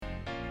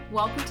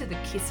Welcome to the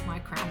Kiss My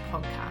Crown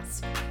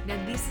podcast.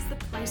 Now, this is the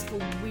place for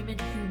women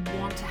who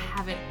want to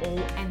have it all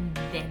and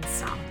then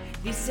some.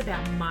 This is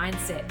about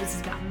mindset, this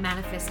is about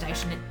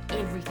manifestation and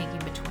everything in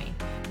between.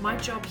 My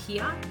job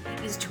here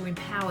is to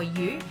empower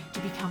you to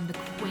become the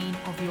queen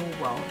of your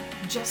world,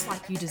 just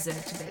like you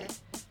deserve to be.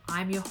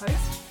 I'm your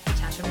host,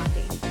 Natasha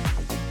Mundy.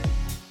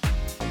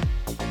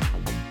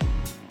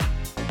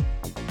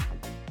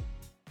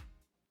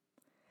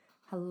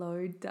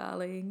 Hello,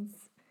 darlings.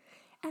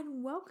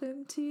 And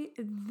welcome to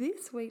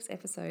this week's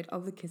episode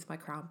of the Kiss My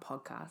Crown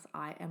podcast.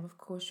 I am, of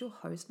course, your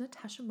host,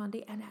 Natasha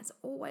Mundy, and as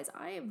always,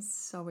 I am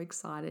so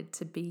excited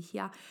to be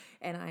here,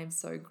 and I am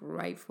so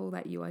grateful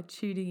that you are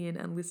tuning in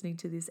and listening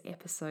to this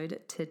episode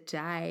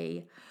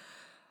today.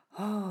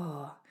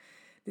 Oh,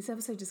 this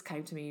episode just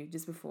came to me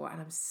just before,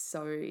 and I'm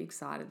so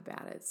excited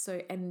about it.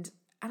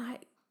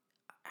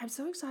 I'm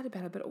so excited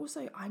about it, but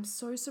also I'm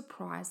so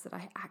surprised that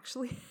I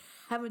actually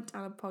haven't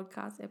done a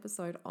podcast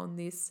episode on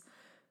this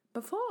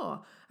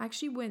before. I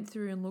actually went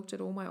through and looked at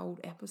all my old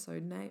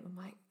episode name. I'm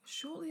like,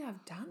 surely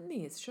I've done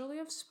this. Surely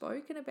I've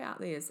spoken about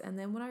this. And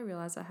then when I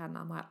realized I hadn't,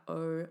 I'm like,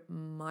 oh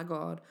my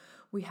God,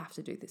 we have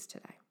to do this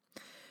today.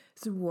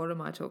 So what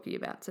am I talking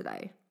about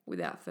today?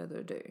 Without further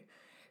ado.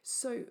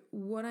 So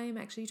what I am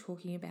actually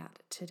talking about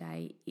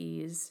today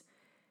is,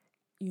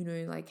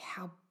 like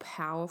how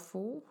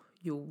powerful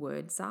your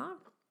words are,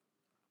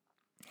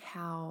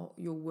 how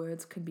your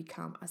words can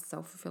become a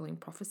self-fulfilling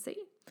prophecy.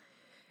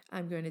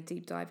 I'm going to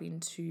deep dive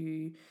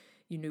into,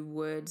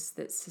 words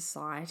that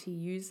society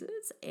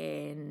uses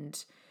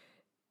and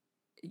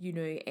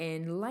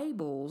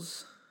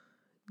labels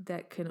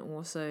that can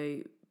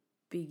also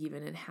be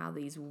given, and how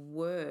these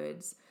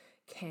words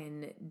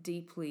can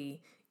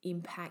deeply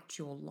impact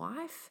your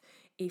life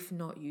if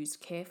not used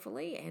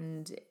carefully.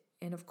 And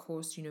of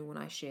course, when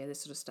I share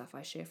this sort of stuff,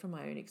 I share from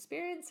my own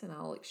experience, and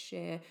I'll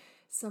share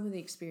some of the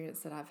experience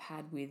that I've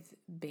had with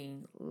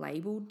being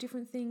labeled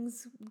different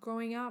things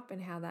growing up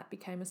and how that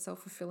became a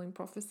self-fulfilling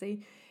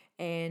prophecy,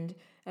 and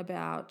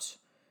about,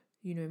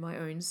 my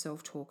own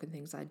self-talk and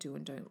things I do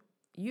and don't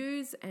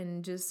use,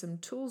 and just some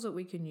tools that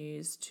we can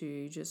use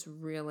to just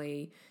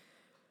really,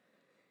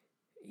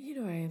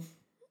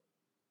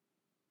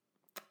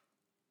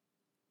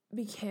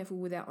 be careful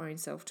with our own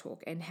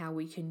self-talk and how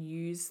we can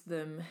use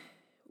them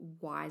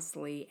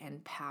wisely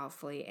and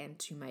powerfully and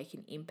to make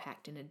an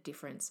impact and a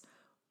difference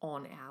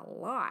on our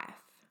life.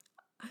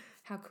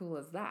 How cool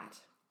is that?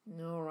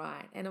 All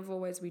right. And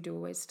we do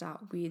always start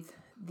with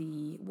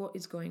what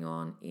is going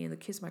on in the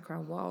Kiss My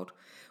Crown world.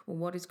 Well,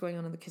 what is going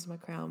on in the Kiss My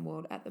Crown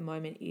world at the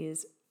moment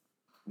is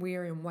we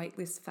are in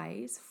waitlist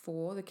phase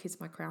for the Kiss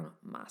My Crown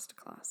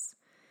Masterclass.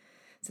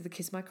 So the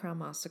Kiss My Crown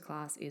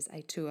Masterclass is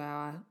a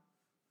 2-hour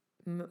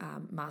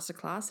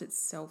masterclass. It's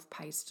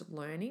self-paced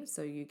learning.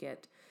 So you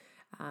get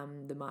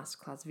the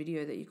masterclass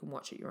video that you can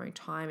watch at your own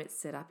time. It's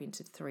set up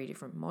into 3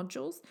 different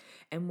modules.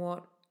 And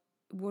what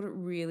it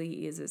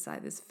really is, it's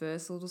like this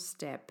first little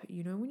step,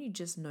 when you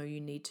just know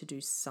you need to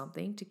do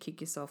something to kick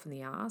yourself in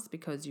the ass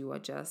because you are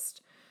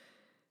just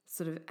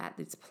sort of at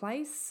this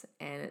place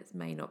and it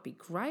may not be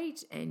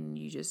great and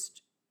it's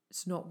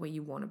not where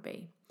you want to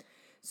be.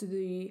 So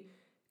the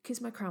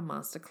Kiss My Crown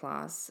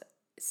Masterclass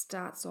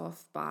starts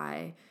off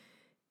by,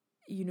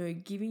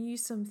 giving you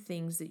some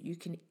things that you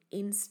can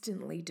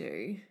instantly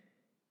do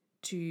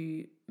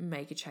to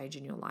make a change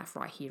in your life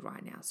right here,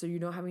 right now. So you're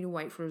not having to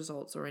wait for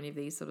results or any of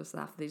these sort of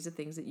stuff. These are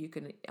things that you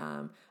can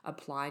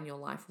apply in your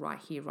life right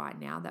here, right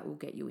now that will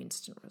get you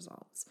instant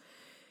results.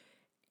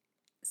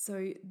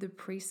 So the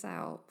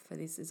pre-sale for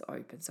this is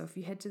open. So if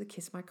you head to the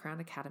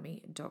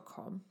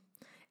kissmycrownacademy.com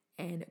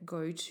and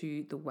go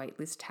to the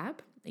waitlist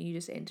tab, and you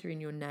just enter in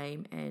your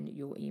name and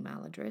your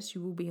email address,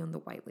 you will be on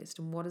the waitlist.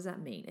 And what does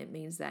that mean? It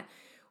means that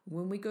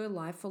when we go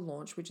live for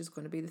launch, which is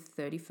going to be the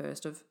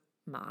 31st of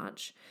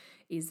March,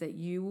 is that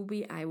you will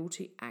be able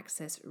to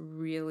access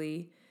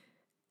really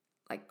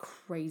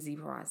crazy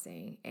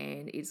pricing,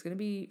 and it's going to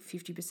be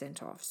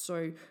 50% off.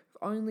 So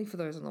only for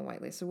those on the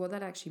waitlist. So what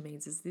that actually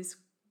means is this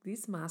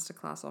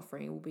masterclass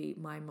offering will be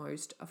my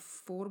most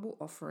affordable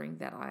offering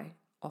that I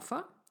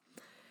offer,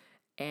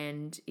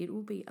 and it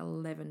will be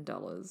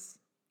 $11.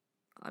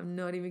 I'm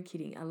not even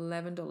kidding.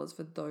 $11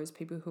 for those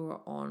people who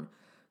are on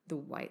the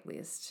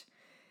waitlist.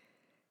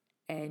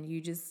 And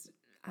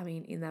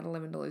in that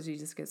 $11, you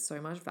just get so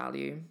much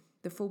value.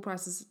 The full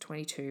price is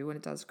 $22 when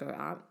it does go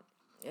up.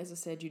 As I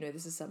said,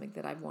 this is something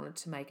that I've wanted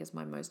to make as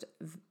my most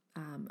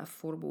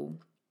affordable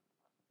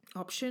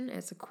option,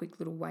 as a quick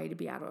little way to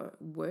be able to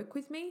work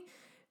with me.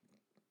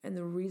 And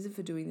the reason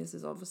for doing this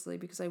is obviously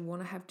because I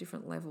want to have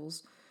different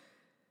levels.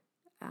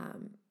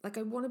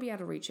 I want to be able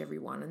to reach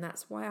everyone. And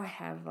that's why I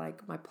have my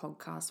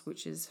podcast,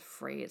 which is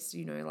free. It's,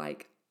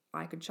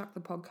 I could chuck the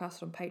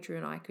podcast on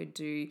Patreon. I could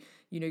do,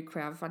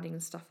 crowdfunding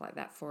and stuff like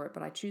that for it.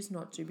 But I choose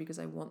not to, because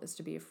I want this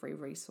to be a free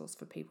resource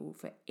for people,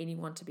 for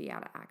anyone to be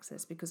able to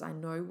access, because I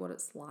know what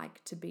it's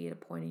like to be at a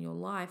point in your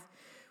life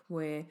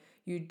where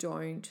you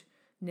don't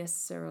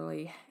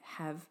necessarily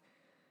have,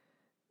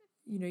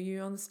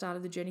 you're on the start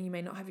of the journey, you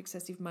may not have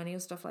excessive money or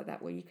stuff like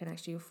that where you can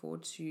actually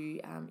afford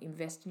to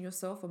invest in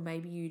yourself, or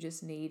maybe you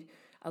just need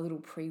a little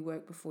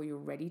pre-work before you're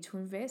ready to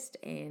invest.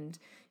 And,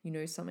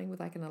 something with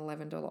like an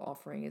 $11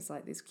 offering is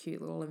like this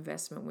cute little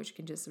investment which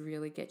can just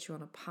really get you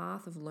on a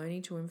path of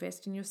learning to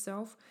invest in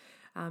yourself,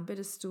 but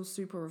it's still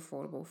super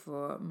affordable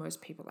for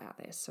most people out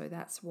there. So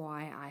that's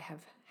why I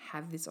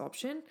have this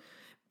option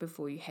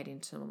before you head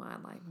into my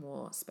like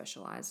more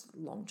specialized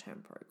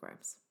long-term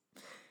programs.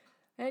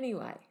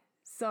 Anyway,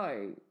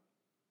 so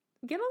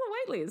get on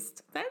the wait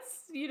list.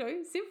 That's,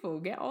 simple.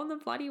 Get on the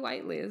bloody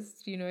wait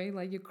list.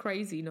 Like you're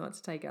crazy not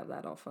to take up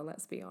that offer.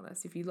 Let's be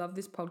honest. If you love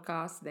this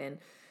podcast, then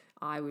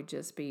I would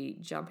just be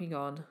jumping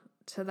on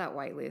to that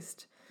wait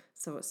list.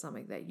 So it's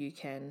something that you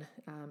can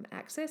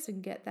access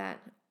and get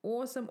that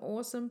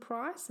awesome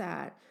price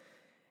at.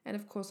 And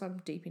of course,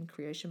 I'm deep in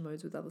creation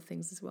modes with other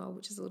things as well,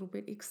 which is a little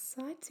bit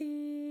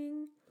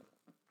exciting.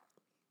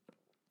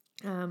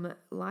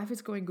 Life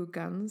is going good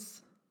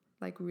guns,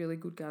 like really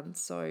good guns.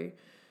 So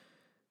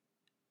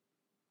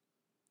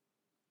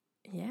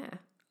yeah,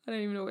 I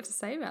don't even know what to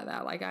say about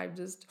that. Like I've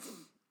just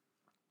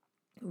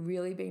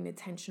really been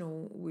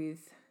intentional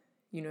with,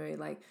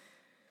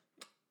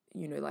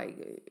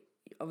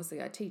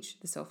 obviously I teach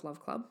the Self-Love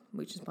Club,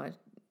 which is my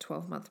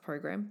 12-month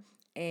program.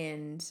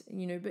 And,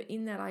 but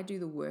in that I do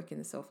the work in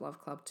the Self-Love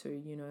Club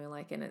too,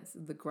 and it's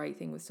the great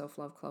thing with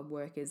Self-Love Club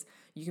work is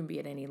you can be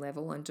at any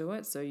level and do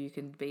it. So you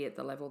can be at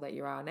the level that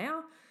you are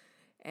now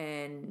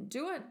and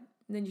do it.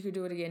 And then you could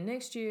do it again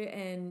next year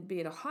and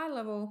be at a high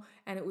level,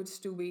 and it would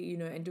still be,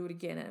 and do it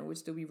again, and it would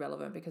still be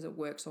relevant because it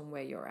works on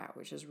where you're at,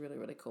 which is really,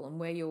 really cool, and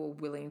where you're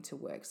willing to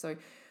work. So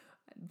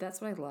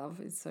that's what I love.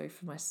 Is so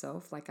for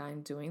myself, like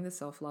I'm doing the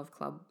Self-Love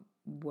Club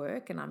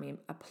work and I'm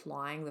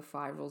applying the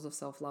 5 rules of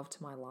self-love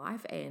to my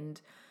life.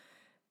 And,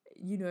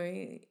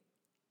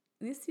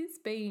 this has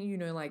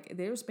been, like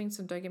there's been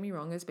some, don't get me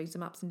wrong, there's been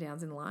some ups and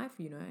downs in life.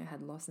 I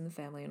had loss in the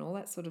family and all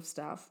that sort of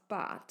stuff.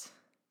 But,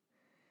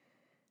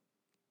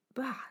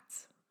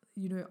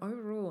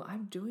 overall,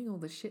 I'm doing all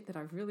the shit that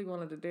I really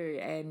wanted to do.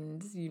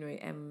 And,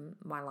 and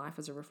my life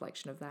is a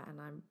reflection of that. And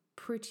I'm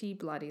pretty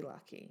bloody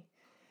lucky.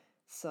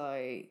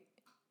 So,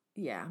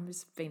 yeah, I've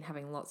just been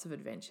having lots of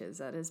adventures.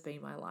 That has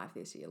been my life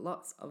this year.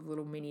 Lots of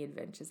little mini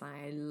adventures.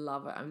 I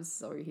love it. I'm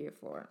so here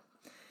for it.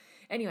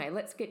 Anyway,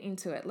 let's get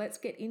into it.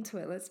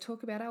 Let's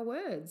talk about our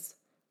words.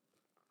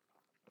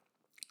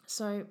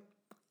 So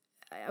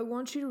I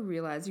want you to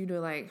realize,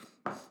 like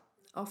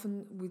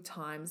often with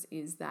times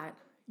is that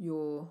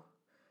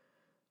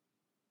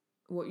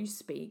what you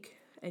speak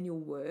and your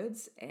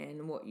words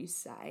and what you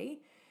say,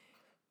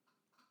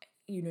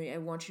 I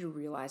want you to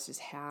realize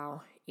just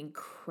how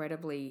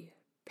incredibly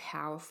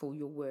powerful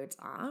your words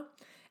are.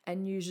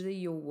 And usually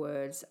your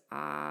words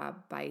are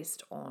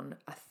based on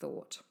a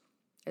thought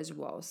as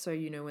well. So,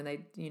 when they,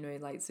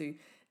 so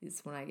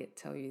it's when I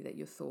tell you that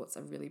your thoughts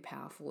are really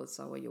powerful and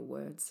so are your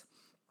words.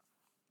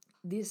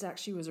 This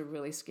actually was a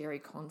really scary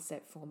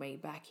concept for me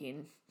back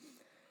in,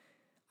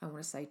 I want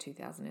to say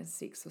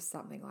 2006 or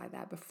something like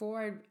that.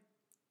 Before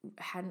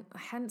I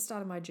hadn't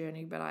started my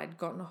journey, but I'd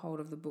gotten a hold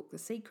of the book The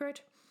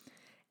Secret,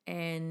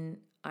 and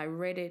I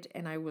read it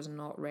and I was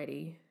not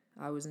ready.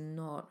 I was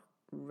not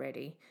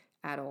ready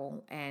at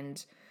all.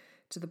 And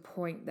to the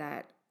point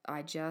that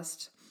I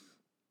just,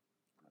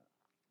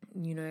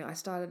 I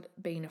started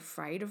being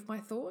afraid of my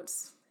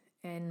thoughts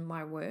and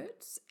my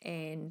words,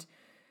 and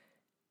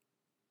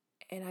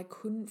I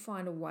couldn't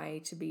find a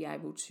way to be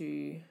able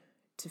to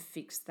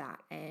fix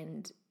that.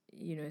 And,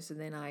 so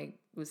then I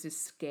was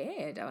just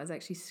scared. I was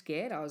actually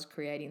scared I was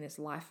creating this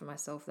life for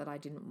myself that I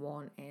didn't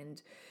want.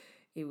 And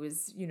it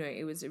was,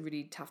 it was a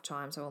really tough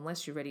time. So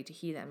unless you're ready to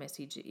hear that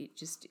message,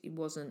 it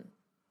wasn't,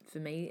 for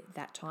me,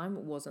 that time,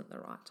 it wasn't the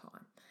right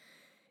time.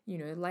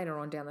 Later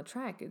on down the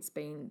track, it's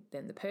been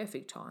then the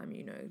perfect time,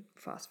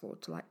 fast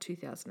forward to like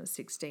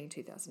 2016,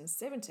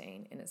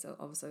 2017, and it's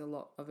obviously a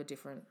lot of a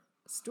different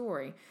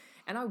story.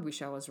 And I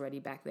wish I was ready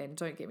back then,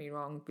 don't get me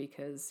wrong,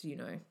 because,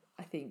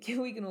 I think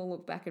we can all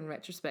look back in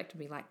retrospect and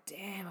be like,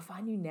 damn, if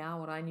I knew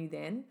now what I knew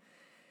then,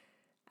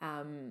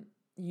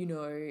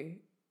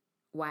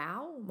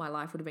 wow, my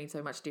life would have been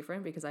so much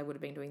different because I would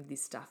have been doing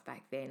this stuff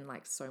back then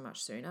like so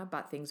much sooner,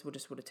 but things would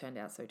have turned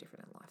out so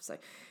different in life. So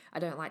I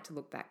don't like to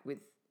look back with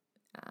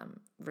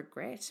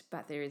regret,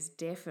 but there is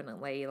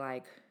definitely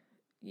like,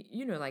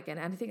 and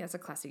I think that's a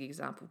classic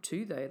example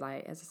too, though.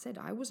 Like, as I said,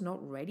 I was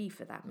not ready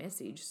for that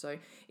message. So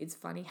it's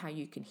funny how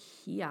you can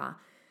hear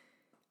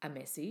a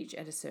message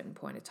at a certain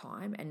point of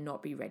time and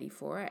not be ready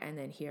for it, and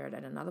then hear it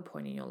at another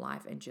point in your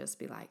life and just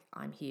be like,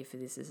 I'm here for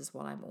this. This is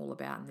what I'm all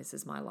about, and this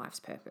is my life's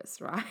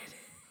purpose, right?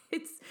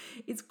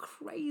 It's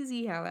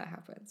crazy how that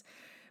happens.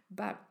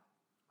 But,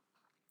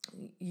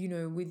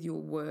 with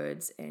your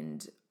words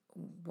and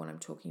what I'm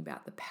talking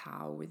about, the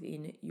power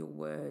within your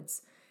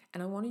words,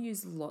 and I want to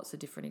use lots of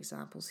different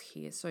examples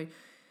here. So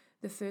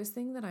the first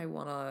thing that I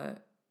want to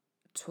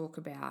talk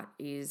about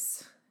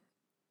is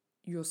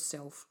your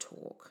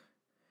self-talk.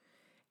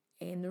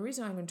 And the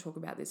reason I'm going to talk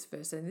about this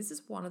first, and this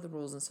is one of the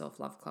rules in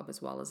Self-Love Club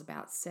as well, is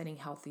about setting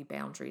healthy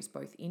boundaries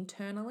both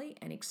internally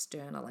and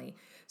externally.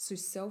 So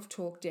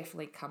self-talk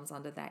definitely comes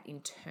under that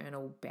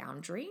internal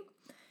boundary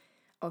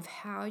of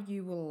how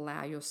you will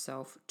allow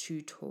yourself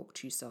to talk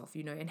to yourself,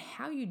 and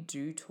how you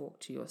do talk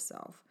to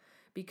yourself.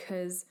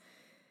 Because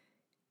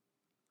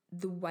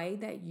the way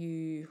that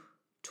you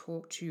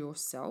talk to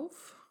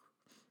yourself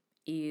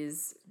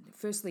is,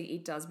 firstly,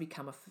 it does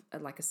become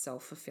like a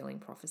self-fulfilling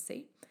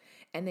prophecy.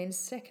 And then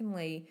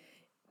secondly,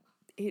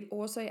 it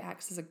also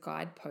acts as a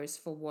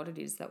guidepost for what it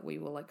is that we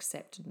will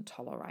accept and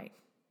tolerate.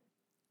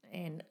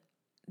 And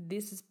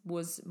this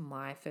was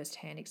my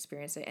firsthand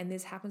experience. And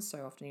this happens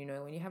so often,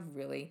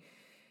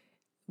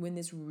 when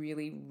this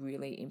really,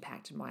 really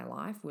impacted my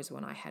life was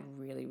when I had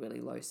really, really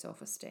low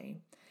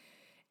self-esteem.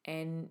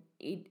 And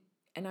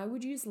I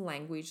would use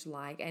language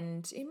like,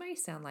 and it may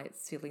sound like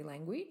silly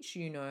language,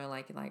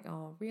 like,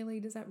 oh,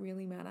 really? Does that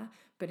really matter?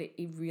 But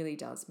it really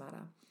does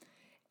matter.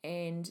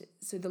 And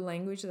so the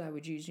language that I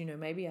would use,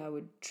 maybe I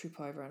would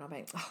trip over and I'd be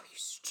like, oh, you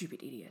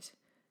stupid idiot.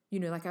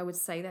 Like I would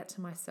say that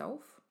to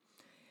myself,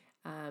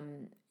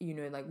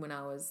 like when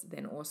I was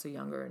then also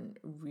younger and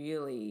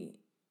really,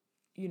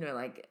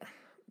 like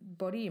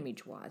body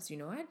image wise,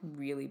 I had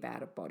really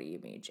bad at body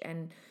image.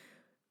 And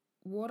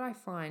what I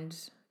find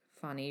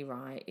funny,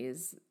 right,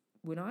 is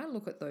when I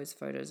look at those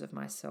photos of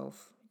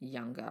myself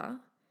younger,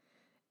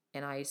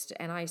 and I used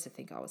to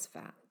think I was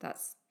fat.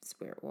 That's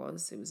where it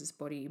was. It was this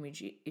body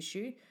image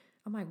issue.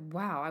 I'm like,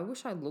 wow, I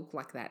wish I looked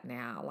like that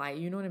now. Like,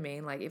 you know what I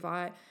mean? Like if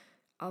I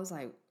was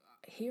like,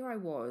 here I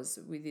was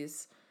with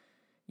this,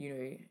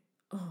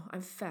 oh,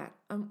 I'm fat,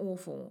 I'm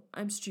awful,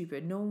 I'm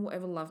stupid, no one will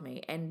ever love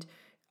me. And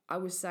I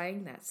was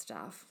saying that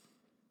stuff.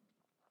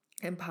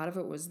 And part of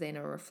it was then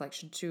a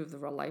reflection too of the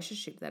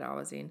relationship that I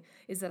was in,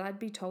 is that I'd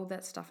be told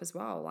that stuff as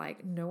well.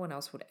 Like no one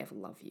else would ever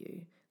love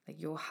you.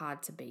 Like you're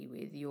hard to be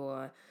with.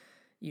 You're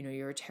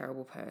a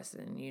terrible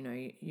person,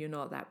 you're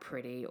not that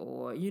pretty,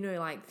 or,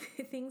 like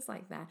things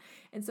like that.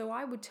 And so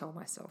I would tell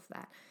myself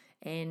that.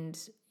 And,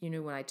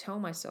 when I tell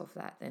myself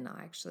that, then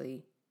I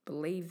actually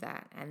believe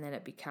that. And then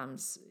it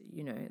becomes,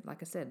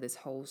 like I said, this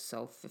whole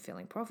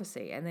self-fulfilling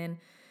prophecy. And then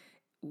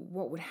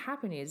what would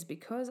happen is,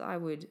 because I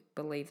would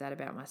believe that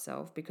about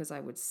myself, because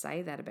I would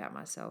say that about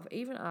myself,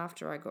 even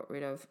after I got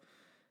rid of,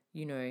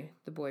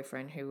 the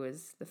boyfriend who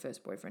was the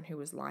first boyfriend who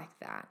was like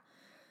that,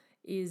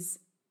 is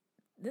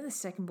then the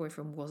second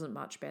boyfriend wasn't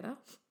much better,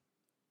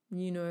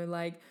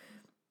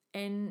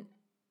 and,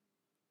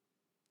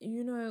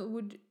 it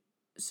would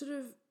sort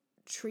of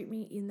treat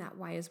me in that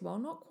way as well.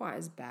 Not quite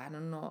as bad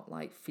and not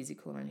like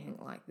physical or anything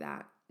like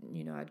that.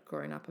 I'd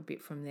grown up a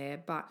bit from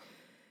there, but,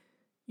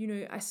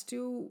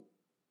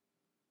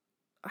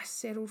 I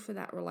settled for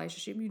that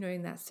relationship.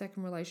 In that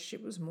second relationship,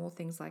 it was more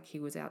things like he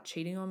was out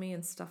cheating on me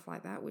and stuff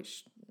like that,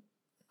 which,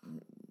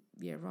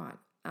 yeah, right.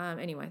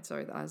 Anyway,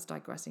 sorry, I was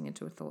digressing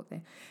into a thought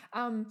there.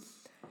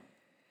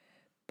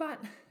 But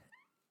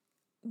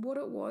what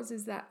it was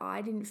is that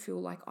I didn't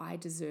feel like I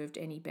deserved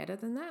any better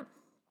than that.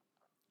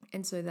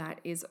 And so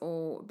that is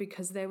all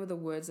because they were the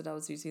words that I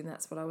was using.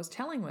 That's what I was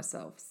telling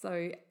myself.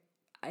 So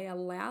I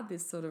allowed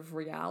this sort of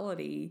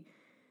reality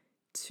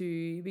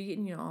to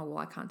be, oh, well,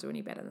 I can't do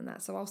any better than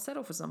that. So I'll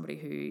settle for somebody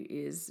who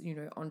is,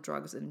 on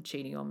drugs and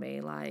cheating on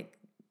me. Like,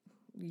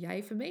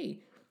 yay for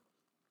me.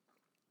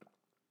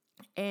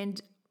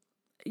 And,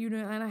 and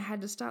I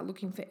had to start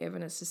looking for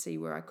evidence to see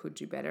where I could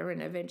do better.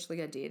 And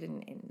eventually I did.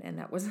 And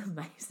that was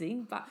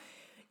amazing. But,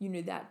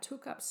 that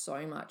took up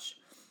so much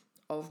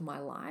of my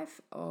life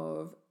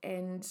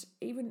and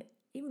even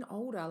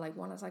older, like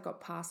once I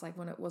got past, like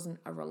when it wasn't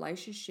a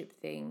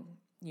relationship thing,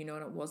 and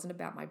it wasn't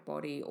about my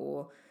body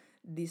or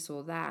this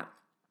or that,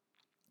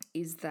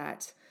 is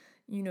that,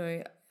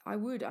 I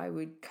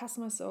would cuss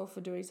myself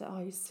for doing so.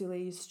 Oh, you're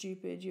silly, you're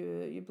stupid,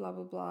 you're blah,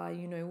 blah, blah,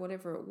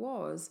 whatever it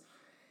was.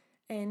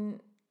 And,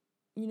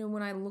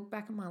 when I look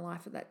back at my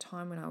life at that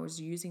time when I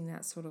was using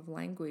that sort of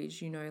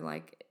language,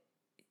 like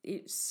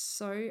it's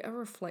so a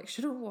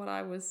reflection of what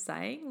I was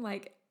saying.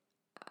 Like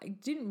I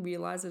didn't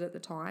realize it at the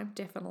time,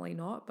 definitely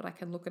not, but I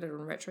can look at it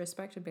in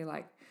retrospect and be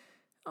like,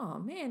 oh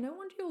man, no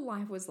wonder your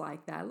life was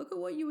like that. Look at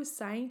what you were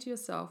saying to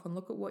yourself and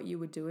look at what you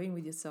were doing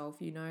with yourself,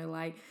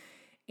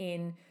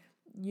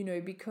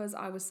 because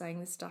I was saying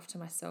this stuff to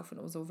myself and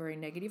it was all very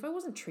negative, I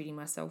wasn't treating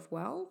myself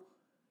well.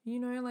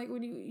 Like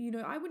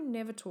when I would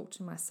never talk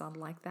to my son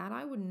like that.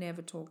 I would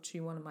never talk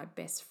to one of my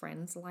best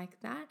friends like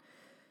that,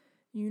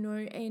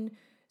 and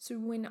so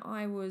when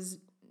I was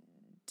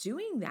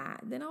doing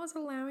that, then I was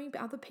allowing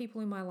other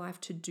people in my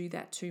life to do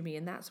that to me.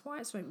 And that's why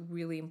it's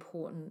really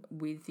important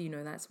with,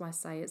 that's why I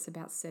say it's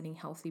about setting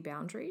healthy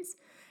boundaries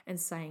and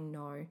saying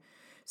no.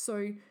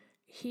 So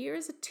here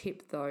is a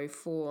tip though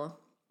for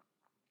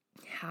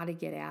how to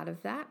get out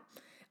of that.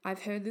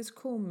 I've heard this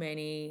called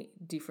many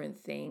different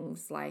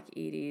things. Like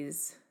it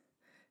is,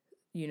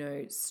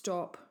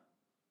 stop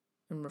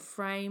and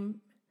reframe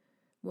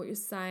what you're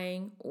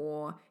saying,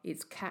 or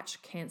it's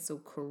catch, cancel,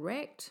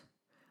 correct.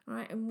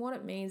 Right. And what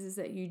it means is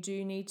that you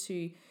do need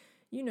to,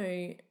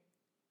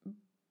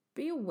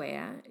 be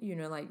aware,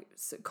 like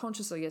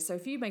consciously. So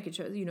if you make a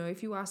choice,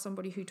 if you are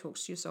somebody who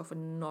talks to yourself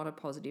in not a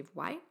positive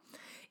way,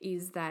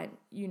 is that,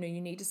 you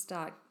need to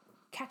start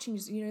catching,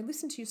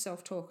 listen to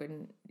yourself talk,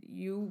 and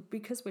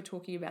because we're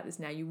talking about this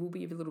now, you will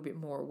be a little bit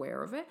more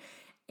aware of it.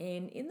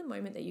 And in the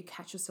moment that you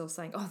catch yourself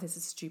saying, oh, this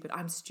is stupid,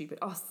 I'm stupid,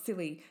 oh,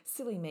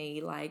 silly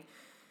me, like,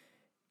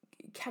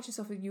 catch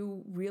yourself and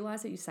you'll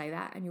realize that you say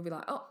that and you'll be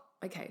like, oh,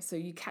 okay. So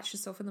you catch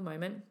yourself in the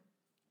moment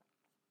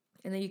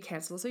and then you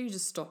cancel. So you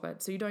just stop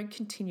it. So you don't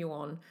continue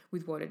on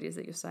with what it is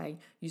that you're saying.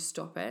 You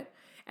stop it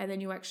and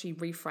then you actually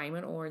reframe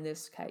it, or in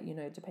this case,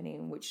 depending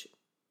on which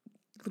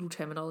little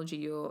terminology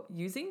you're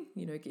using,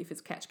 if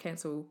it's catch,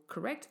 cancel,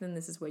 correct, then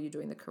this is where you're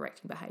doing the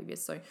correcting behavior.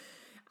 So,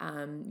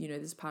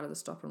 this is part of the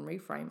stop and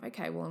reframe.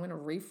 Okay, well, I'm going to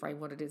reframe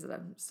what it is that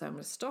I'm going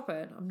to stop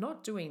it. I'm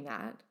not doing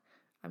that.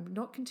 I'm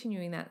not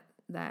continuing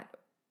that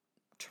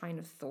train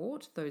of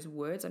thought, those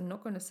words. I'm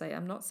not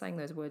saying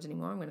those words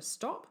anymore. I'm going to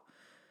stop.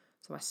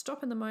 So I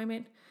stop in the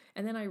moment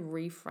and then I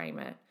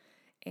reframe it.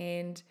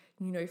 And,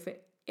 for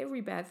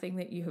every bad thing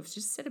that you have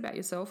just said about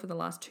yourself in the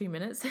last 2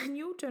 minutes, then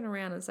you'll turn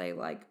around and say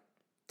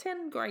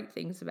 10 great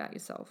things about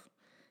yourself,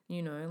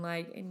 and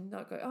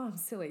not go, oh, I'm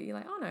silly. You're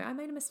like, oh no, I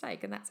made a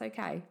mistake and that's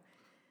okay.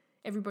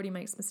 Everybody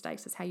makes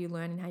mistakes. It's how you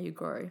learn and how you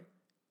grow.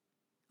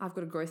 I've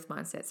got a growth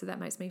mindset, so that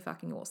makes me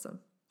fucking awesome.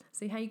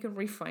 See how you can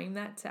reframe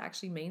that to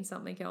actually mean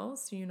something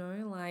else,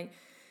 and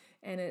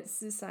it's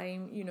the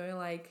same,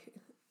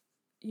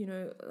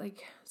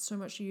 so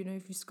much,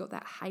 if you've got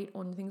that hate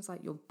on things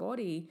like your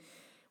body,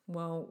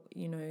 well,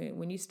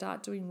 when you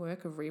start doing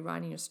work of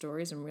rewriting your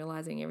stories and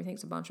realizing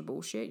everything's a bunch of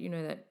bullshit,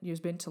 that you're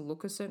meant to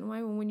look a certain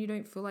way. Well, when you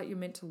don't feel like you're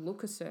meant to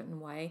look a certain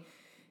way,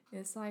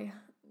 it's like,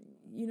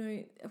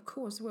 of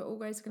course, we're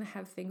always going to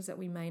have things that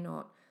we may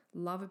not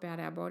love about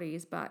our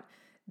bodies, but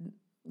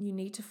you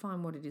need to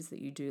find what it is that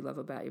you do love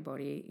about your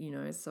body,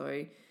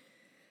 so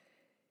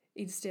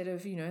instead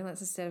of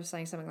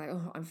saying something like,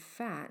 oh, I'm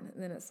fat,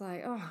 then it's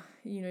like, oh,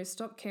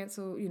 stop,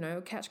 cancel,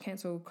 catch,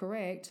 cancel,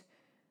 correct.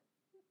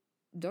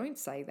 Don't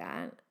say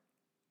that.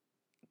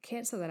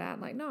 Cancel that out.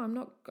 Like, no,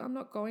 I'm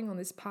not going on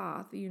this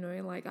path.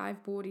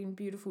 I've brought in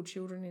beautiful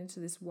children into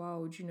this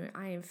world.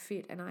 I am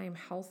fit and I am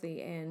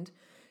healthy, and,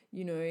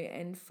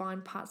 and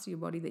find parts of your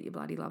body that you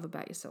bloody love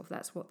about yourself.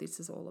 That's what this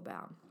is all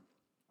about.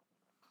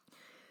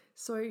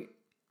 So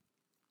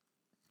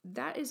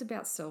that is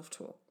about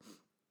self-talk.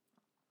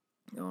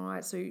 All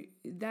right. So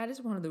that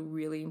is one of the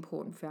really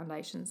important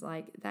foundations,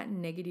 like that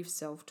negative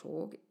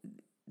self-talk.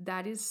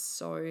 That is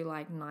so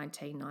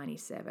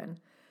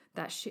 1997.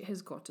 That shit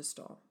has got to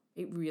stop.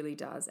 It really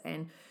does.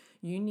 And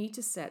you need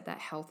to set that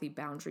healthy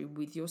boundary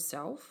with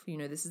yourself.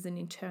 This is an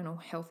internal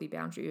healthy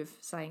boundary of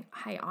saying,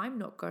 hey, I'm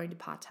not going to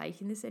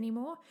partake in this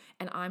anymore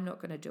and I'm not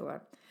going to do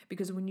it.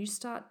 Because when you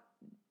start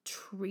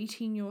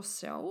treating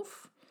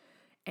yourself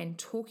and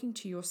talking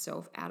to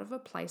yourself out of a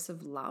place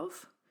of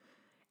love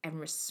and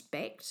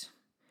respect,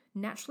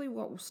 naturally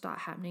what will start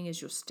happening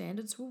is your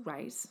standards will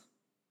raise,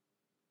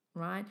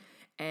 right?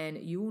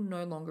 And you will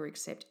no longer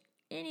accept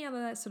any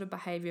other that sort of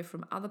behavior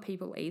from other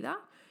people either.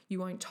 You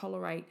won't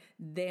tolerate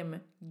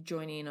them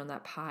joining in on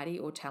that party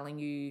or telling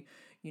you,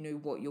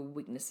 what your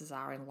weaknesses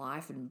are in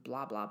life and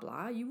blah, blah,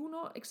 blah. You will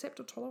not accept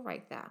or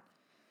tolerate that.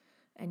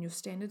 And your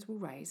standards will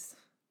raise.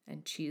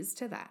 And cheers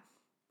to that.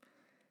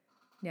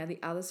 Now, the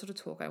other sort of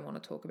talk I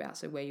want to talk about,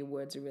 so where your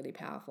words are really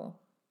powerful,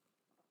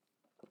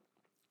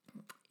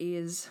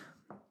 is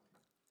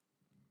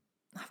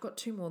I've got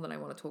 2 more that I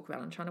want to talk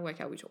about. I'm trying to work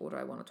out which order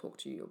I want to talk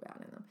to you about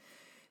in them.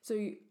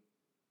 So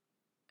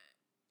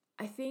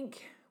I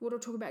think what I'll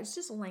talk about is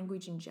just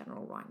language in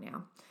general right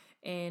now.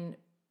 And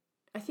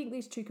I think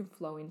these two can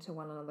flow into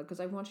one another, because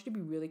I want you to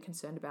be really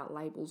concerned about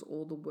labels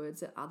or the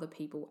words that other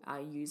people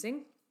are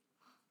using.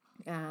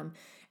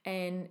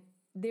 And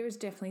there is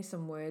definitely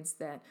some words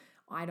that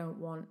I don't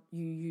want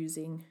you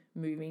using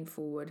moving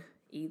forward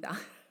either.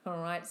 All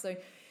right. So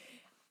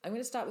I'm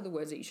going to start with the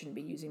words that you shouldn't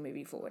be using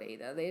moving forward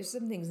either. There's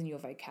some things in your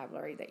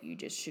vocabulary that you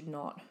just should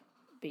not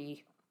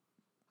be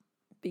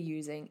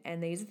using.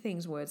 And these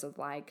are words of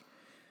like,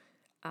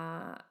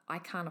 I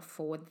can't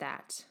afford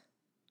that.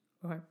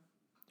 Or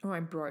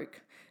I'm broke.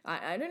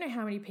 I don't know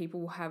how many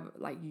people have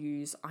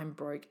use I'm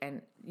broke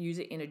and use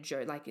it in a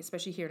joke.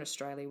 Especially here in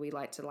Australia, we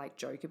like to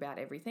joke about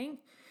everything,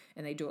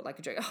 and they do it like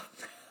a joke. Oh,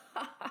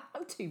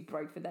 I'm too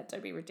broke for that.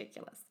 Don't be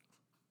ridiculous.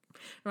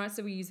 Right.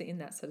 So we use it in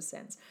that sort of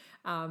sense.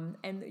 And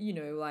it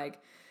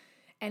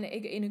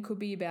could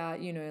be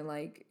about,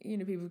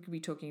 people could be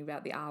talking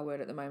about the R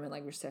word at the moment,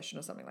 like recession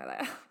or something like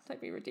that.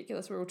 Don't be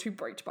ridiculous. We're all too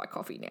broke to buy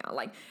coffee now.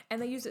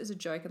 And they use it as a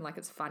joke and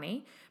it's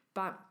funny.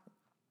 But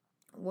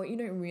what you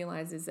don't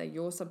realize is that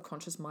your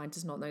subconscious mind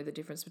does not know the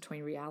difference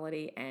between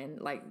reality and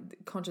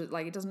conscious,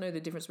 it doesn't know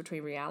the difference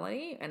between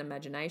reality and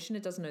imagination.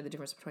 It doesn't know the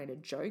difference between a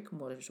joke and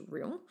what is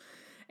real.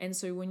 And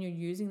so when you're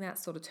using that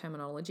sort of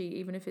terminology,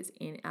 even if it's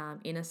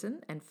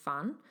innocent and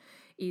fun,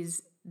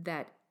 is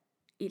that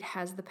it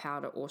has the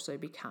power to also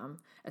become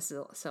a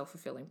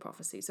self-fulfilling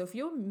prophecy. So if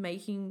you're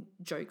making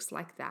jokes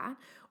like that,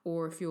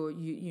 or if you're,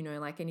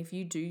 and if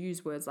you do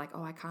use words like,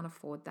 oh, I can't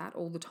afford that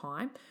all the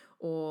time,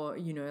 or,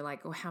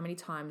 or how many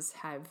times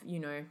have,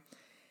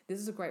 this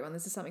is a great one.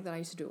 This is something that I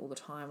used to do all the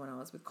time when I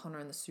was with Connor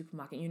in the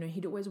supermarket.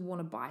 He'd always want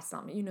to buy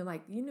something,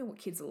 what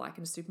kids are like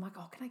in a supermarket.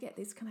 Oh, can I get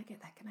this? Can I get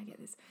that? Can I get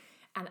this?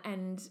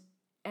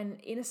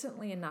 And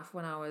innocently enough,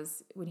 when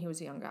he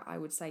was younger, I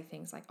would say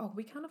things like, oh,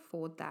 we can't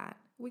afford that.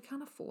 We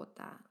can't afford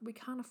that. We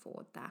can't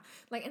afford that.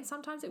 And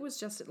sometimes it was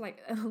just a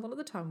lot of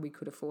the time we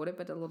could afford it,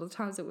 but a lot of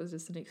times it was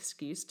just an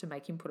excuse to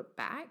make him put it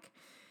back.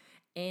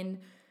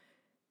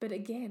 But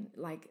again,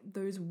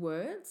 those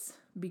words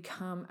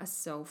become a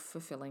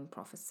self-fulfilling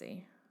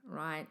prophecy,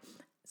 right?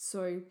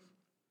 So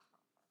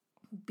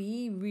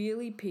be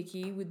really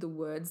picky with the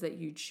words that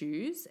you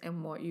choose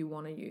and what you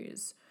want to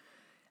use.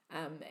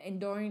 And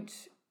don't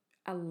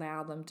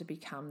allow them to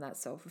become that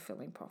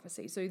self-fulfilling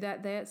prophecy. So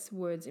that's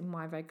words in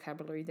my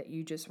vocabulary that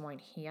you just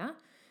won't hear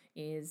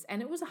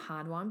and it was a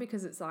hard one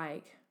because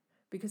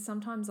because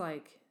sometimes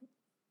we're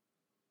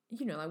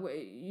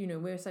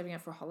saving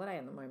up for a holiday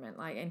at the moment,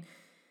 and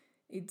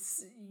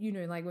it's,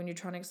 when you're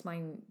trying to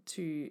explain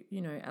to,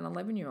 an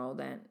 11-year-old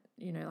that,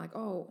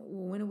 oh,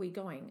 well, when are we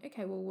going?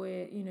 Okay, well,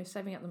 we're,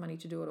 saving up the money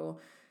to do it, or,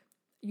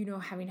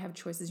 having to have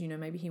choices,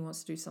 maybe he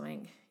wants to do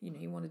something,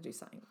 he wanted to do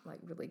something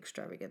really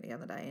extravagant the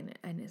other day.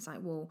 And it's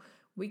well,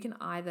 we can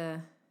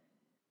either,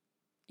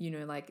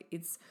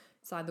 it's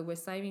either we're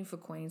saving for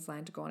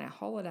Queensland to go on our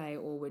holiday,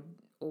 or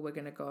we're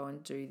going to go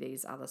and do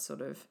these other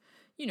sort of,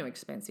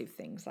 expensive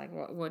things.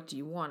 What do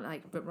you want?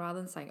 But rather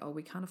than saying, oh,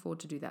 we can't afford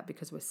to do that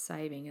because we're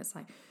saving, it's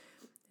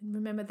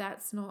remember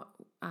that's not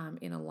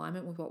in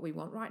alignment with what we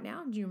want right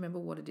now. Do you remember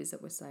what it is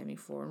that we're saving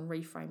for? And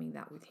reframing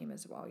that with him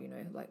as well,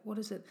 what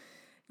is it?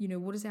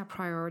 What is our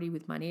priority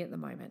with money at the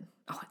moment?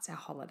 Oh, it's our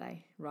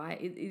holiday, right?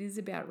 It is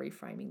about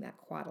reframing that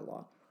quite a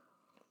lot.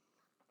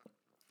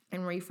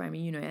 And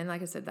reframing, and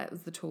like I said, that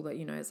was the tool that,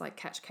 it's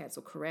catch,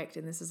 cancel, correct.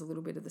 And this is a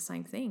little bit of the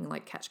same thing,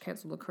 catch,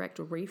 cancel, or correct,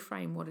 or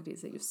reframe what it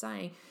is that you're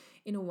saying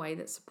in a way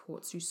that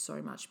supports you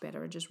so much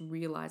better. And just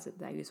realize that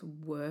these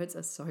words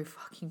are so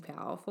fucking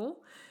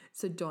powerful.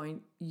 So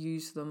don't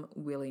use them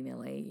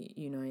willy-nilly,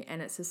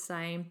 and it's the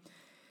same.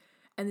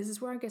 And this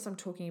is where I guess I'm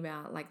talking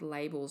about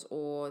labels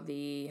or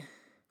the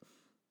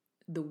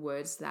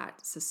words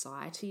that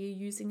society are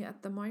using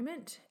at the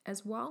moment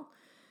as well.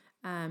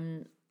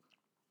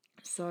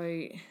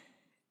 So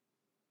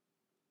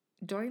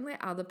don't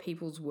let other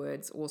people's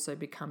words also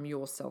become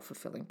your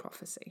self-fulfilling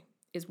prophecy,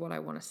 is what I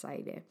want to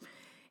say there.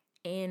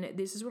 And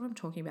this is what I'm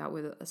talking about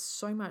with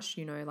so much,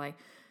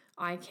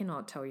 I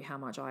cannot tell you how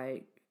much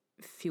I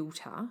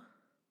filter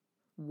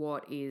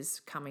what is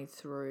coming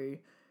through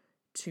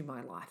to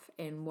my life.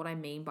 And what I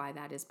mean by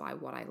that is by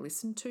what I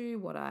listen to,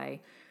 what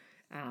I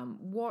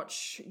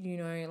watch,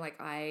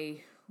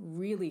 I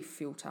really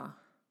filter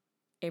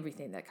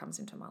everything that comes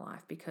into my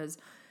life, because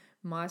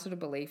my sort of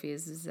belief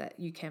is that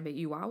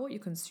you are what you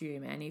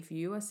consume. And if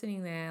you are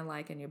sitting there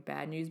and you're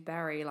bad news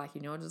Barry,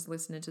 you're just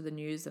listening to the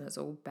news and it's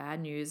all bad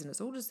news and it's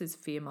all just this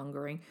fear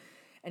mongering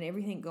and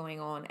everything going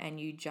on, and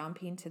you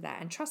jump into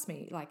that, and trust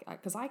me,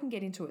 because I can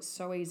get into it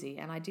so easy.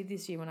 And I did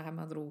this year when I had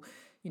my little,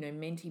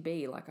 mentee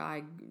bee,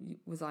 I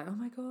was oh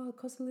my God,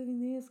 cost of living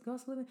this,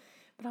 cost of living,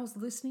 but I was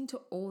listening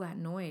to all that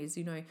noise,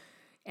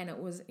 and it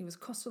was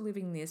cost of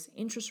living this,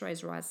 interest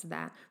rates rise to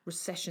that,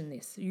 recession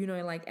this,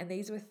 and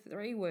these were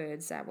 3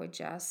 words that were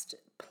just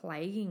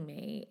plaguing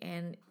me.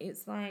 And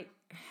it's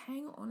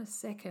hang on a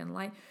second,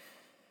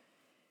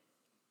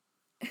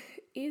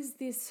 is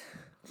this,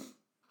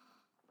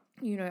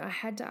 I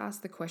had to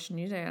ask the question,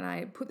 and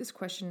I put this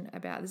question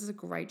about, this is a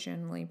great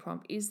journaling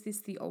prompt, is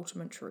this the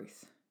ultimate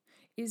truth?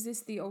 Is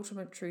this the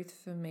ultimate truth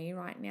for me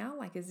right now?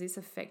 Is this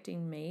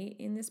affecting me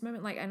in this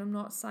moment? And I'm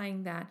not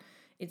saying that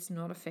it's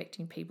not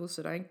affecting people,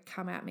 so don't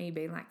come at me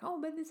being oh,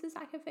 but this is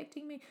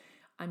affecting me.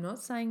 I'm not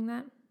saying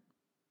that.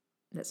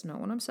 That's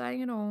not what I'm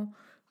saying at all.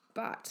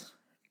 But,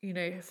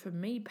 for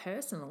me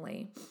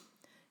personally,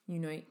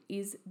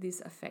 is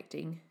this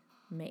affecting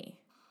me?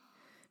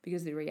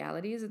 Because the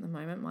reality is, at the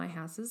moment, my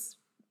house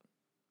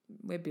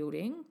we're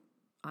building.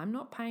 I'm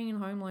not paying a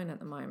home loan at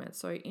the moment.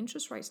 So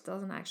interest rates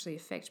doesn't actually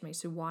affect me.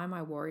 So why am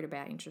I worried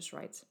about interest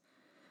rates?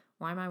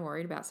 Why am I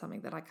worried about something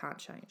that I can't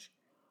change?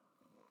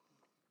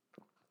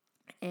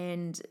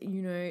 And,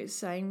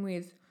 same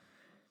with,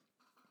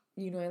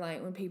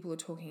 when people are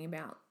talking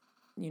about,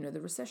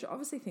 the recession,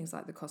 obviously things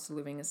like the cost of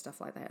living and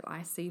stuff like that.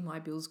 I see my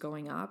bills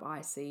going up.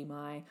 I see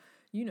my,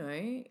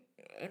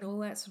 and all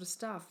that sort of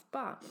stuff.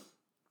 But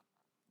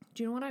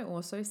do you know what I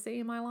also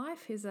see in my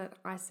life is that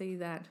I see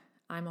that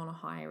I'm on a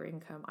higher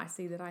income. I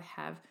see that I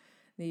have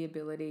the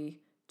ability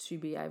to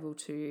be able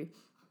to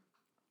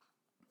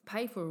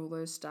pay for all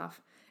those stuff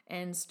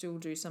and still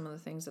do some of the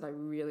things that I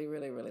really,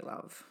 really, really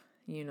love.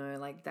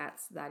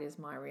 That is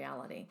my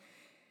reality.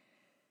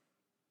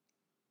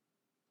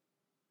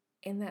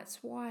 And that's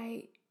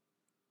why,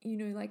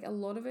 a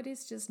lot of it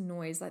is just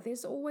noise.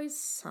 There's always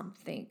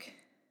something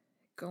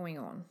going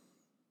on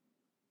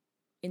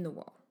in the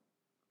world.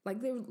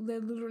 Like there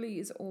literally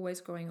is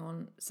always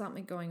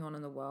something going on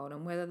in the world.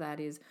 And whether that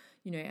is,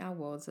 our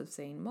worlds have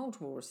seen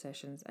multiple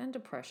recessions and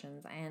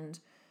depressions and,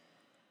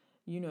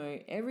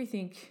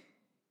 everything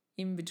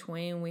in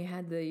between. We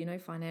had the,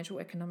 financial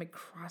economic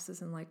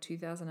crisis in like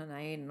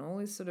 2008 and all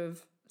this sort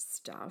of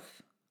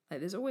stuff. Like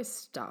there's always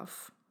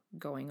stuff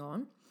going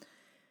on.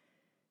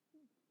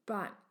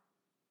 But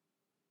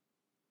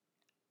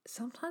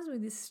sometimes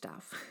with this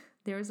stuff,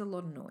 there is a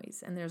lot of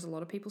noise and there's a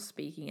lot of people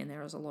speaking and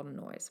there is a lot of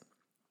noise.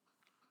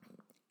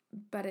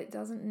 But it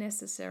doesn't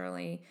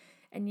necessarily,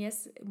 and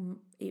yes,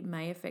 it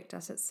may affect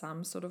us at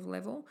some sort of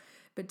level,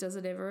 but does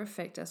it ever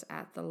affect us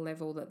at the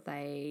level that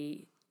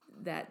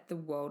the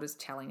world is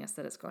telling us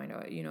that it's going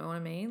to, you know what I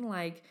mean?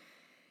 Like,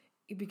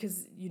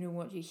 because,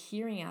 what you're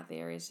hearing out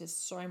there is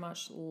just so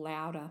much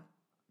louder.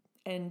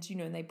 And,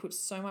 and they put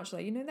so much,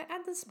 like, they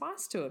add the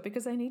spice to it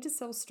because they need to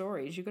sell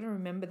stories. You've got to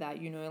remember that,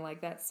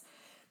 like that's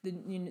the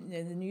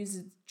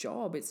news'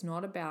 job. It's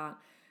not about,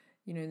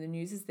 the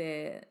news is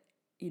there,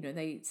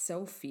 they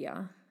sell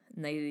fear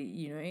and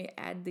they,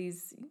 add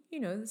these,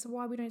 that's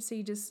why we don't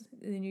see just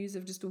the news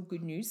of just all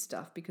good news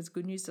stuff, because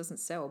good news doesn't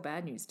sell,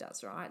 bad news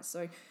does, right?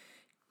 So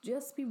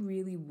just be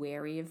really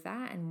wary of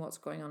that and what's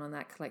going on in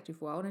that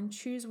collective world and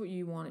choose what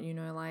you want,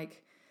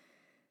 like,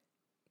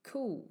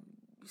 cool,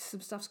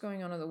 some stuff's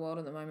going on in the world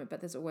at the moment, but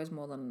there's always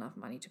more than enough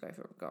money to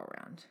go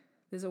around.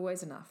 There's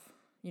always enough.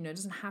 It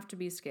doesn't have to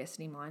be a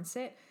scarcity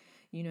mindset,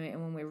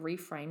 and when we're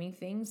reframing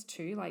things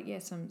too, like, yeah,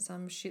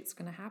 some shit's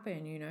going to happen,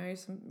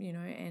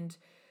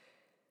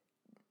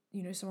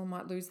 and, someone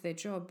might lose their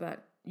job,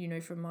 but,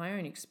 from my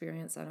own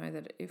experience, I know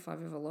that if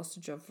I've ever lost a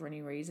job for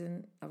any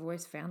reason, I've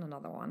always found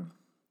another one,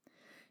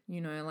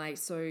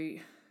 so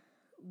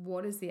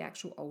what is the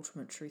actual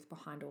ultimate truth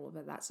behind all of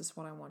it? That's just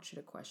what I want you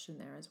to question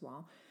there as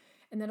well.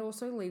 And that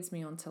also leads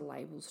me on to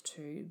labels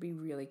too. Be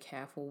really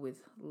careful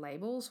with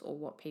labels or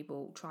what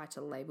people try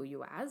to label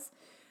you as.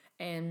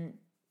 And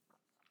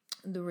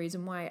the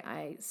reason why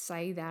I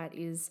say that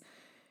is,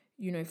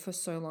 for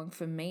so long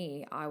for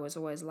me, I was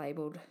always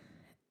labeled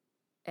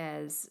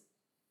as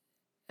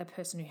a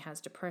person who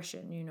has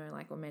depression,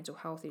 or mental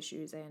health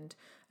issues and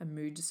a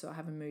mood disorder. I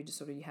have a mood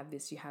disorder, you have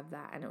this, you have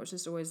that. And it was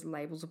just always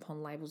labels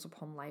upon labels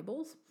upon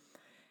labels.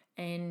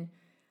 And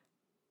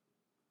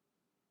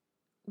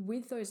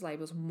with those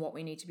labels and what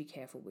we need to be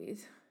careful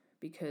with,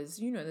 because,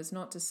 there's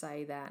not to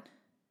say that,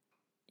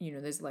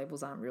 those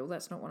labels aren't real.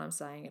 That's not what I'm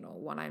saying at all.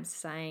 What I'm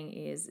saying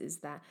is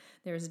that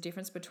there is a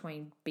difference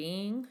between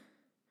being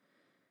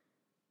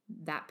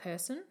that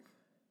person.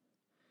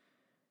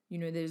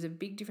 There's a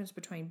big difference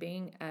between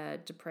being a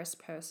depressed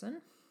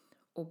person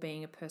or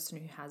being a person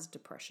who has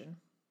depression.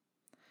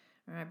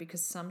 All right,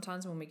 because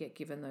sometimes when we get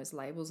given those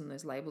labels, and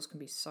those labels can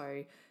be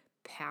so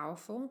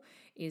powerful,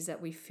 is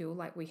that we feel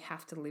like we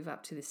have to live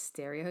up to this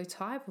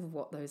stereotype of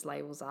what those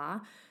labels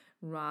are,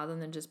 rather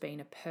than just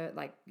being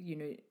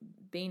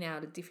being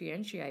able to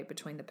differentiate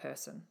between the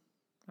person.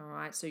 All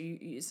right, so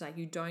it's like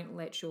you don't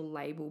let your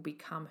label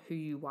become who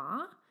you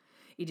are.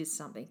 It is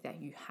something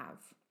that you have.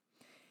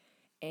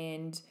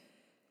 And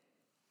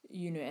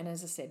and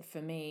as I said,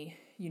 for me,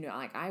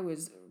 like I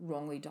was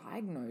wrongly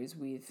diagnosed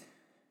with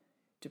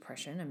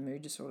depression and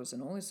mood disorders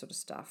and all this sort of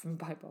stuff, and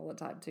bipolar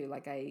type 2,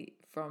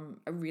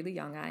 from a really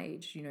young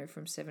age,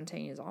 from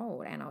 17 years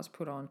old, and I was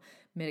put on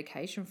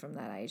medication from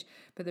that age.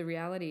 But the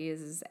reality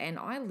is, and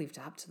I lived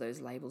up to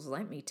those labels,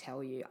 let me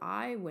tell you,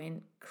 I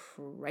went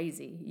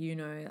crazy,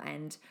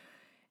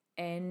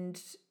 and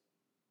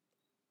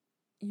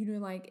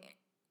like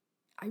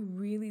I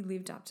really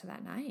lived up to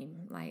that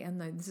name, and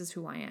this is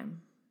who I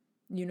am.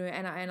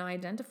 And I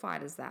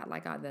identified as that,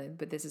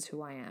 but this is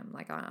who I am.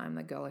 I'm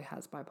the girl who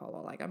has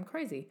bipolar. I'm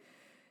crazy.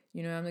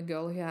 I'm the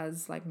girl who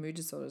has mood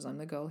disorders. I'm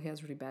the girl who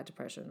has really bad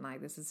depression.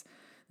 This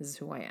is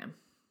who I am.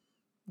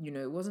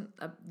 It wasn't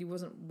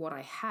what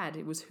I had.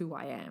 It was who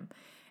I am.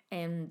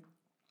 And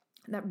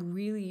that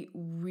really,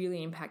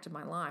 really impacted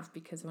my life,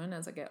 because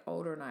as I get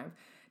older and I've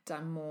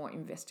done more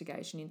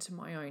investigation into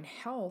my own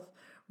health,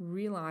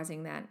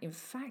 realizing that in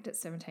fact at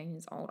 17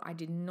 years old, I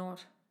did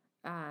not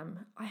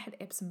I had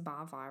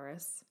Epstein-Barr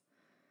virus,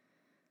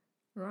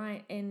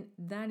 right? And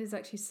that is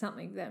actually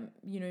something that,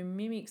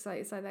 mimics,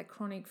 it's like that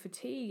chronic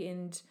fatigue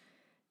and,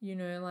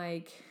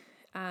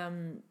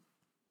 and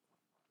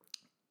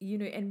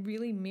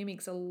really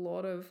mimics a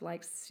lot of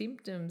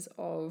symptoms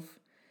of,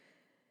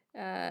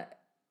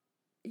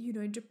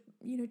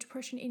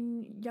 depression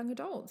in young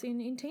adults,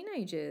 in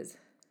teenagers.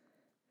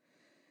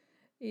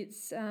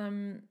 It's,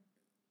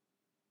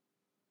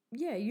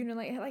 yeah,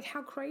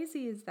 how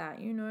crazy is that?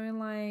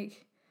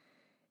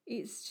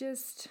 It's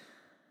just,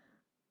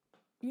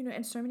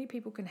 and so many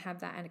people can have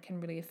that, and it can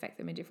really affect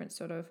them in different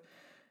sort of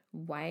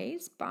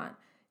ways. But,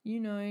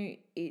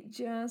 it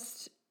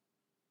just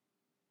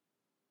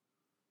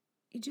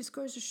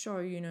goes to show,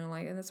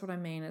 and that's what I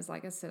mean is,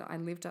 like I said, I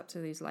lived up to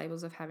these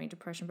labels of having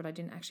depression, but I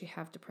didn't actually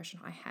have depression.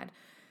 I had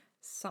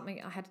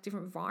a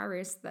different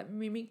virus that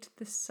mimicked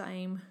the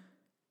same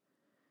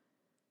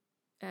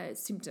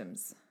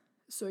symptoms.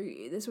 So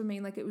this would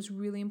mean it was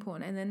really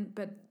important. And then,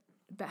 but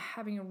but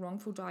having a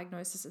wrongful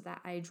diagnosis at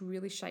that age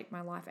really shaped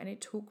my life. And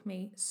it took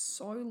me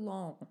so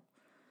long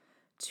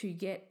to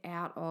get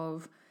out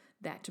of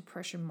that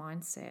depression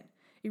mindset.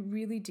 It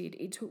really did.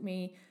 It took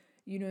me,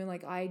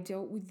 I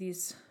dealt with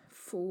this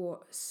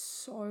for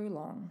so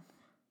long,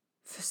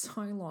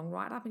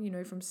 right up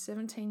and, from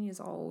 17 years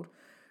old,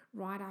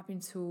 right up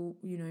until,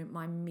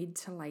 my mid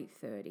to late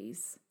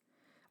 30s.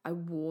 I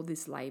wore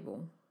this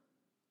label.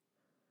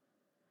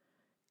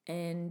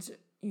 And,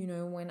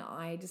 when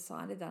I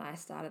decided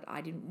that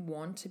I didn't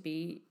want to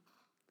be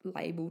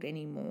labeled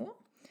anymore,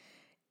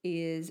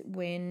 is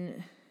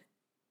when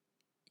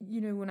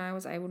I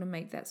was able to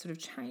make that sort of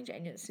change.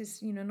 And it's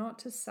just, not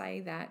to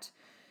say that,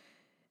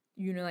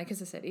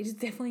 as I said, it is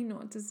definitely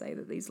not to say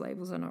that these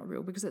labels are not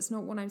real, because that's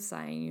not what I'm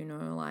saying,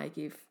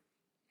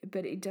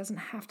 but it doesn't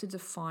have to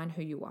define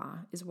who you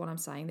are, is what I'm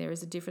saying. There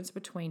is a difference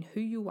between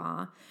who you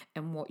are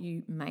and what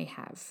you may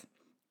have.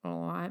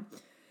 All right.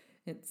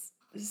 It's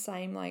the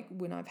same like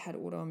when I've had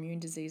autoimmune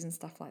disease and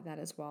stuff like that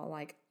as well.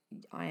 Like,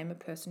 I am a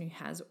person who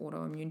has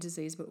autoimmune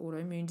disease, but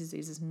autoimmune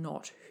disease is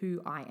not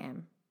who I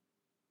am.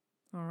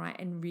 All right.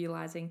 And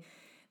realizing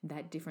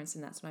that difference.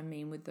 And that's what I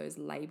mean with those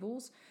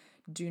labels.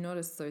 Do not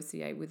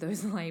associate with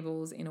those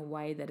labels in a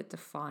way that it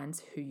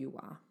defines who you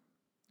are.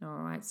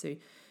 All right. So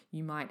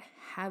you might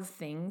have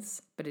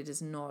things, but it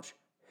is not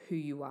who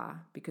you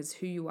are, because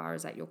who you are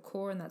is at your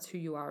core, and that's who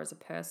you are as a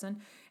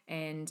person.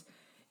 And,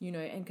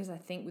 and because I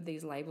think with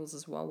these labels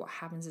as well, what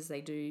happens is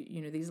they do,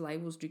 these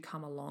labels do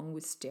come along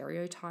with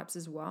stereotypes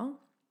as well,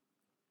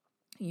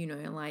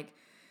 and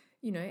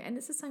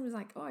it's the same as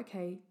like, oh,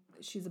 okay,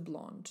 she's a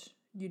blonde,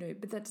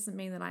 but that doesn't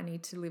mean that I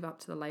need to live up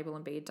to the label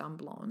and be a dumb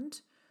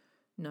blonde.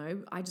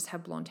 No, I just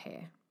have blonde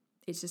hair.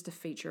 It's just a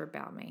feature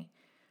about me,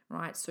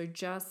 right? So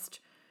just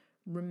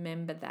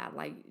remember that,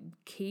 like,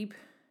 keep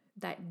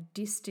that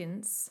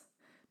distance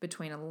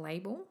between a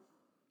label.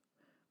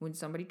 When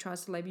somebody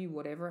tries to label you,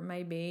 whatever it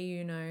may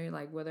be,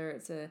 like whether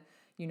it's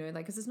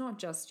because it's not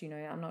just,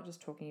 I'm not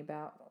just talking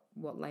about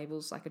what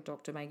labels like a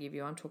doctor may give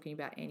you. I'm talking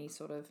about any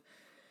sort of,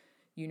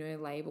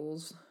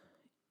 labels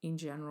in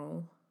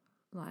general,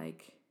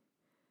 like,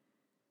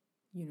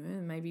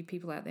 maybe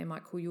people out there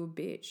might call you a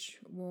bitch.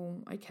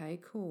 Well, okay,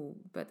 cool.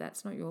 But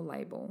that's not your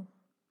label.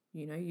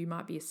 You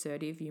might be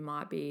assertive. You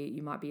might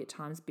be at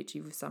times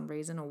bitchy for some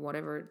reason, or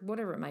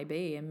whatever it may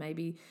be. And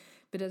maybe,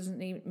 but it doesn't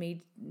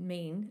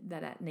mean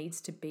that it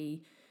needs to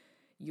be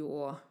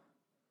your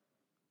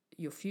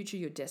future,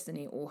 your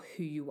destiny, or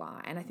who you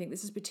are. And I think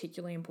this is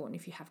particularly important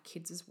if you have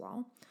kids as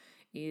well,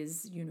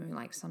 is,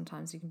 like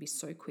sometimes you can be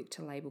so quick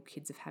to label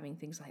kids of having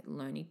things like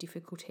learning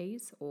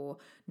difficulties, or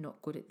not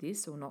good at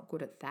this, or not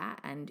good at that.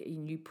 And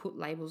you put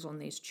labels on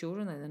these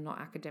children, and they're not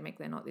academic,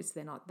 they're not this,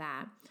 they're not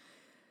that.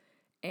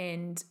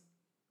 And,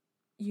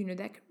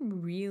 that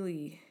can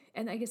really,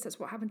 and I guess that's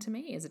what happened to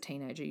me as a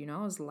teenager.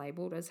 I was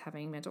labeled as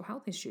having mental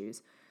health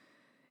issues.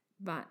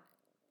 But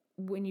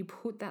when you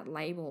put that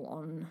label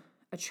on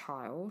a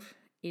child,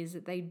 is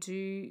that they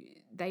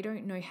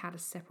don't know how to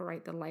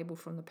separate the label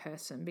from the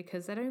person,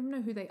 because they don't even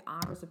know who they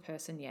are as a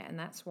person yet. And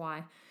that's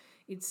why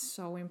it's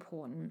so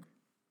important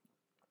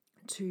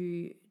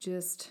to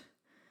just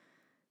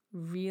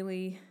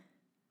really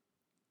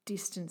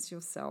distance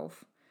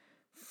yourself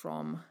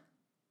from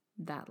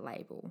that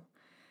label,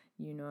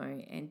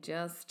 and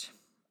just,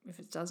 if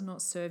it does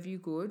not serve you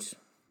good,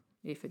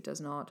 if it does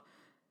not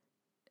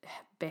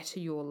better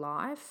your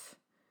life,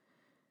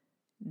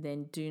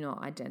 then do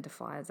not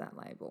identify as that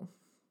label.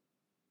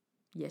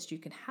 Yes, you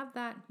can have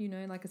that,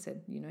 like I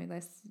said,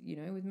 less,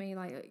 with me,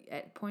 like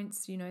at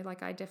points,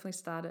 like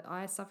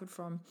I suffered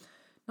from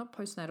not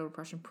postnatal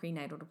depression,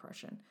 prenatal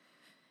depression.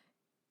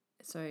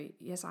 So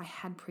yes, I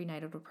had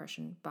prenatal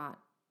depression, but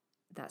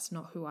that's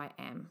not who I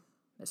am.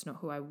 That's not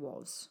who I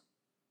was.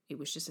 It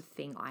was just a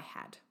thing I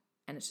had.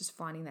 And it's just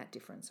finding that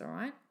difference, all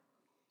right?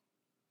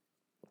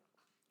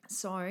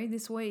 So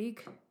this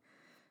week,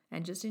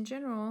 and just in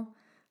general,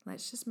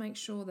 let's just make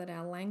sure that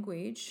our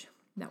language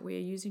that we are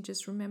using,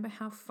 just remember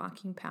how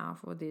fucking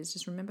powerful it is.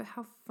 Just remember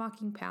how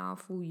fucking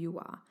powerful you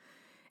are.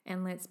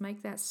 And let's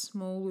make that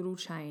small little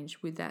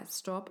change with that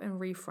stop and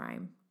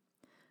reframe,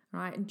 all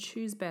right? And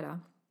choose better,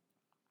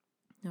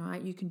 all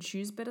right? You can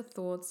choose better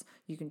thoughts.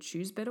 You can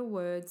choose better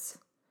words.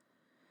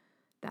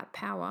 That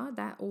power,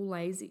 that all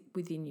lays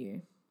within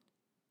you,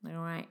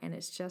 all right? And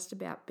it's just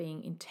about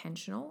being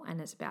intentional, and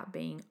it's about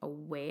being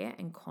aware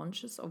and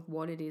conscious of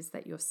what it is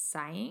that you're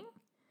saying,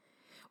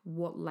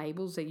 what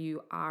labels that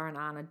you are and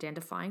aren't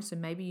identifying. So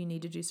maybe you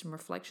need to do some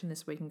reflection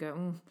this week and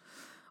go,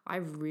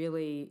 I've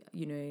really,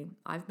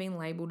 I've been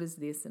labeled as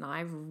this, and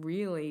I've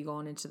really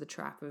gone into the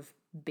trap of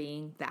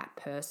being that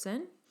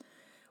person,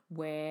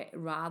 where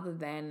rather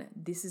than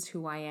this is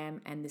who I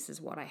am and this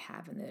is what I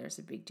have, and there's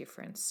a big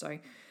difference. So,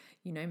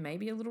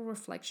 maybe a little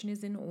reflection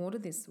is in order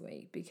this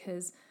week,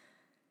 because,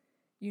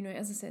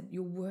 as I said,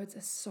 your words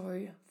are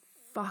so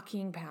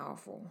fucking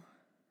powerful.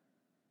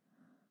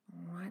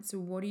 All right, so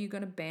what are you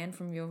going to ban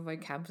from your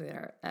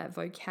vocabulary?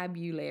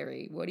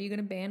 What are you going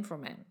to ban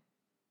from it?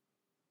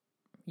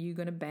 You're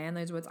going to ban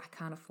those words, I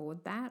can't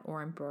afford that,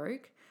 or I'm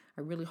broke.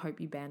 I really hope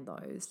you ban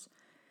those.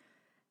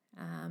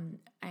 And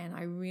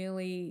I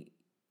really,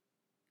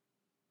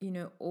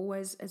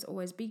 always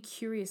be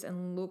curious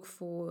and look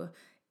for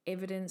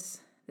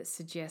evidence that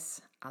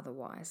suggests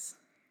otherwise.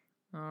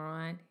 All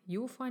right.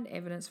 You'll find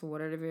evidence for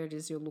whatever it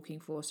is you're looking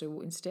for.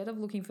 So instead of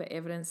looking for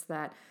evidence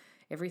that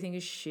everything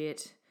is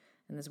shit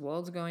and this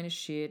world's going to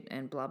shit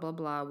and blah, blah,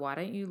 blah, why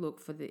don't you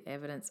look for the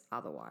evidence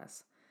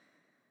otherwise?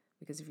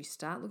 Because if you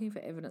start looking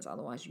for evidence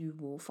otherwise, you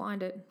will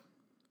find it.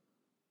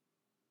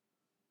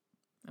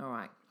 All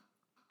right.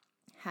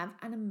 Have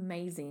an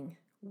amazing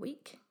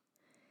week.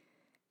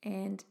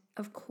 And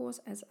of course,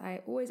 as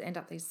I always end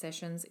up these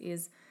sessions,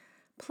 is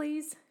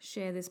please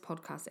share this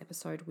podcast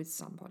episode with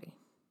somebody.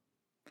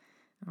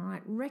 All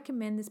right.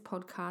 Recommend this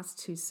podcast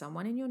to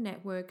someone in your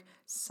network,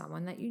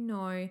 someone that you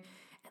know, and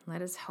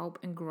let us help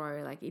and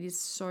grow. Like, it is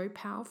so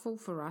powerful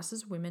for us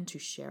as women to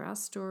share our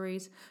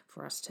stories,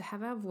 for us to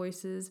have our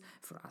voices,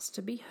 for us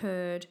to be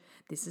heard.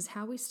 This is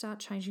how we start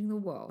changing the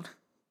world.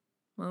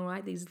 All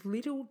right. These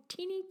little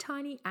teeny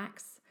tiny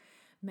acts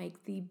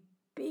make the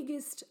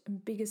biggest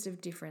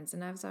of difference.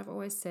 And as I've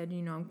always said,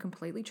 I'm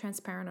completely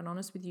transparent and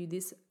honest with you.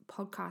 This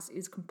podcast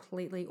is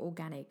completely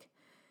organic.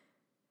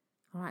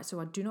 All right, so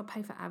I do not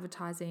pay for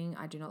advertising.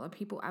 I do not let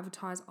people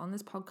advertise on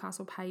this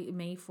podcast or pay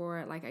me for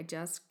it. Like, I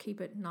just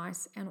keep it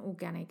nice and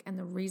organic. And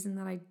the reason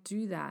that I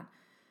do that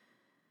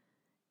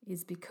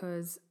is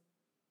because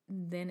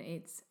then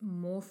it's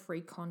more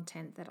free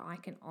content that I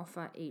can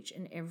offer each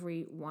and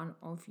every one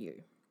of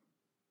you.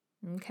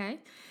 Okay?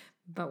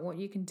 But what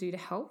you can do to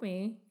help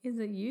me is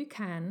that you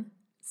can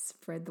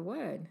spread the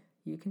word.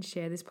 You can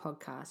share this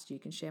podcast. You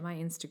can share my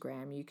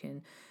Instagram. You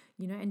can,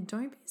 and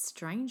don't be a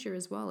stranger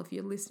as well. If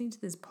you're listening to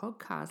this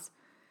podcast,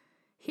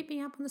 hit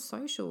me up on the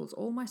socials.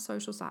 All my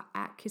socials are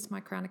at Kiss My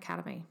Crown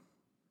Academy.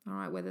 All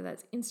right, whether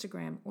that's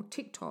Instagram or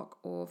TikTok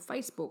or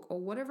Facebook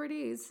or whatever it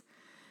is,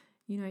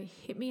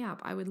 hit me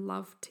up. I would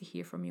love to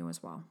hear from you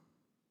as well.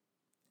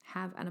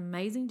 Have an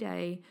amazing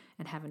day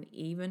and have an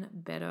even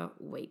better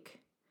week.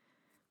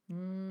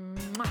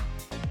 Mwah.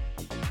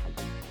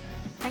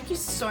 Thank you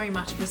so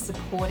much for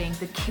supporting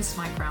the Kiss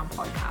My Crown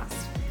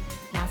podcast.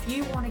 Now, if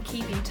you want to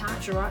keep in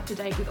touch or up to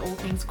date with all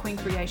things Queen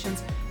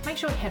Creations, make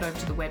sure you head over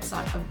to the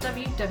website of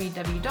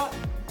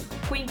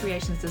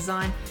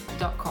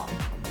www.queencreationsdesign.com.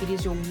 It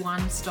is your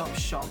one-stop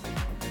shop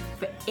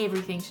for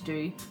everything to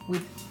do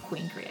with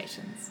Queen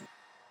Creations.